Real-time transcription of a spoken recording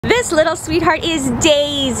This little sweetheart is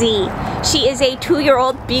Daisy. She is a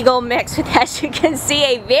 2-year-old beagle mix with, as you can see,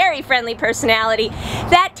 a very friendly personality.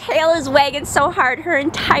 That tail is wagging so hard her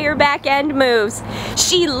entire back end moves.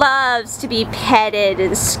 She loves to be petted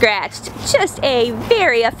and scratched. Just a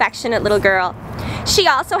very affectionate little girl. She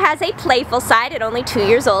also has a playful side. At only 2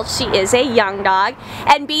 years old, she is a young dog.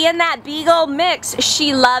 And being that beagle mix,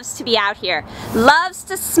 she loves to be out here. Loves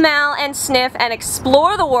to smell and sniff and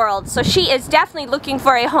explore the world. So she is definitely looking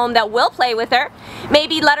for a home that will play with her.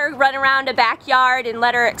 Maybe let her run around a backyard and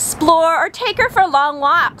let her explore, or take her for long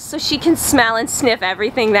walks so she can smell and sniff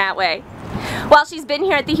everything that way. While she's been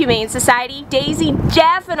here at the Humane Society, Daisy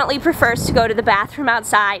definitely prefers to go to the bathroom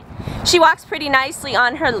outside. She walks pretty nicely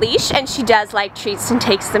on her leash, and she does like treats and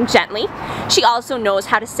takes them gently. She also knows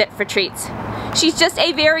how to sit for treats. She's just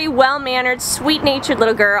a very well-mannered, sweet-natured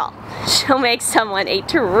little girl. She'll make someone a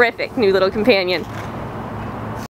terrific new little companion.